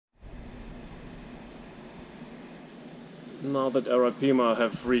Now that arapaima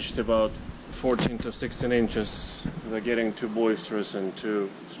have reached about 14 to 16 inches, they're getting too boisterous and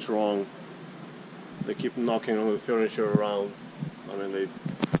too strong. They keep knocking on the furniture around. I mean, they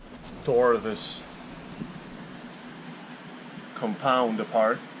tore this compound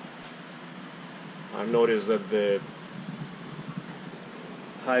apart. I've noticed that the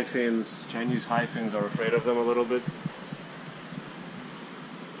high fins, Chinese high fins, are afraid of them a little bit.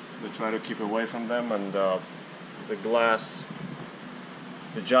 They try to keep away from them, and the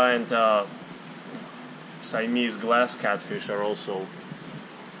giant Siamese glass catfish are also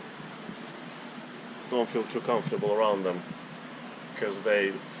don't feel too comfortable around them because they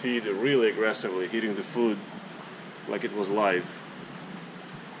feed really aggressively, eating the food like it was live.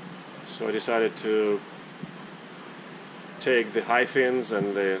 So I decided to take the high fins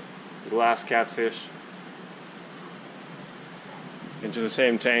and the glass catfish into the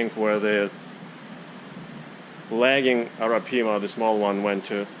same tank where the lagging arapaima, the small one,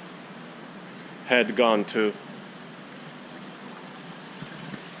 had gone to,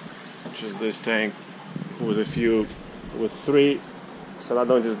 which is this tank with three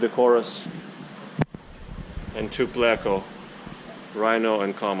synodontis decorus and 2 pleco, rhino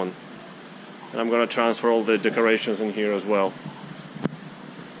and common. And I'm going to transfer all the decorations in here as well.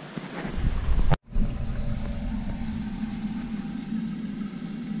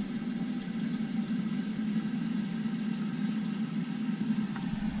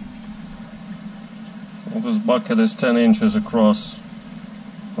 This bucket is 10 inches across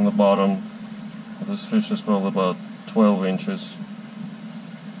from the bottom. This fish is probably about 12 inches.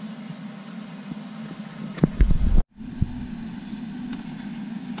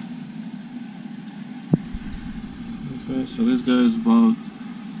 Okay, so this guy is about,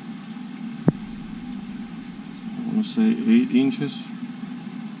 I want to say 8 inches,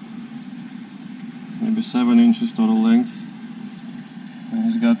 maybe 7 inches total length. And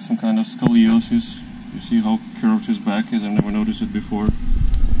he's got some kind of scoliosis. You see how curved his back is? I've never noticed it before.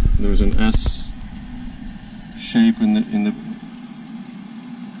 There's an S shape in the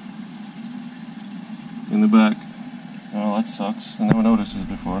back. Oh, that sucks. I never noticed this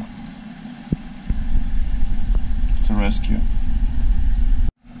before. It's a rescue.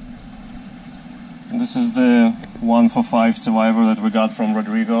 And this is the 1 for 5 survivor that we got from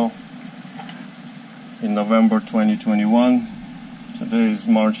Rodrigo in November 2021. Today is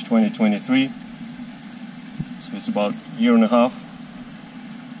March 2023. It's about a year and a half.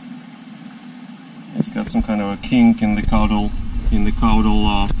 It's got some kind of a kink in the caudal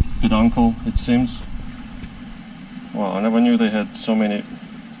peduncle, it seems. Wow, I never knew they had so many.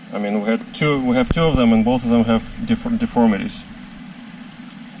 I mean, we have two of them, and both of them have different deformities.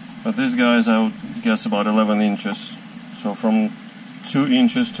 But this guy is, I would guess, about 11 inches. So from 2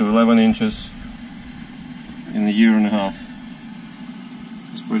 inches to 11 inches in a year and a half.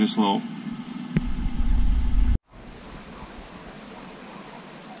 It's pretty slow.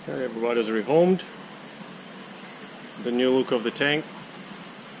 Okay, everybody's rehomed. The new look of the tank,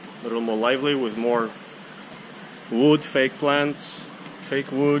 a little more lively with more wood, fake plants,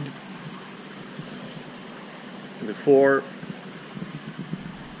 fake wood. The 4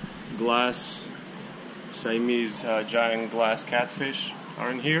 glass Siamese giant glass catfish are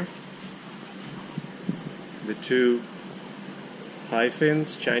in here. The 2 high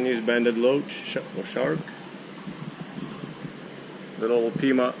fins, Chinese banded loach or shark. The little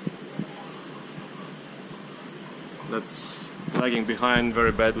pima that's lagging behind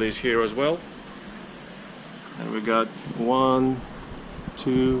very badly is here as well. And we got 1,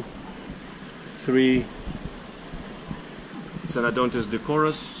 2, 3 synodontis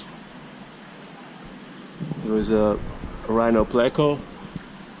decorus. There is a rhino pleco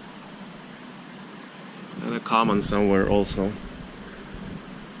and a common somewhere also.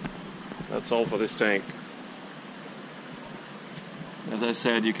 That's all for this tank. As I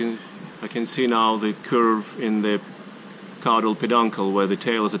said, I can see now the curve in the caudal peduncle where the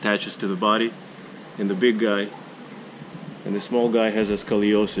tail is attached to the body in the big guy, and the small guy has a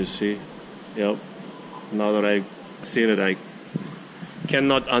scoliosis. See? Yep. Now that I've seen it, I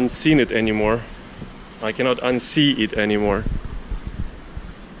cannot unseen it anymore. I cannot unsee it anymore.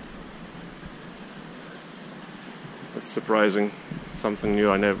 That's surprising. Something new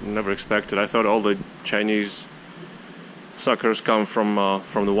I never expected. I thought all the Chinese suckers come from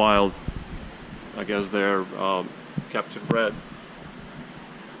the wild. I guess they're captive bred.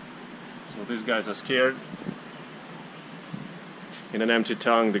 So these guys are scared. In an empty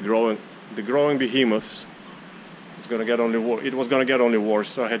tongue, the growing behemoths. It was gonna get only worse.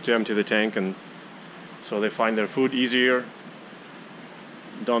 So I had to empty the tank, and so they find their food easier.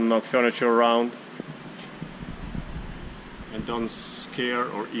 Don't knock furniture around. and don't scare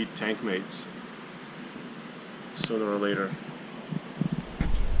or eat tank mates sooner or later.